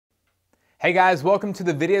Hey guys, welcome to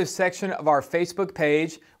the video section of our Facebook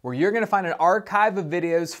page where you're going to find an archive of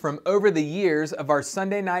videos from over the years of our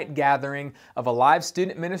Sunday night gathering of Alive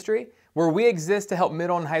Student Ministry, where we exist to help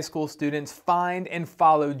middle and high school students find and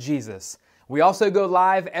follow Jesus. We also go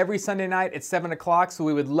live every Sunday night at 7 o'clock, so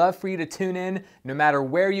we would love for you to tune in no matter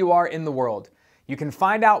where you are in the world. You can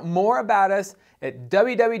find out more about us at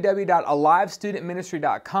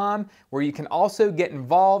www.alivestudentministry.com, where you can also get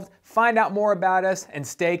involved, find out more about us, and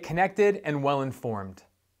stay connected and well informed.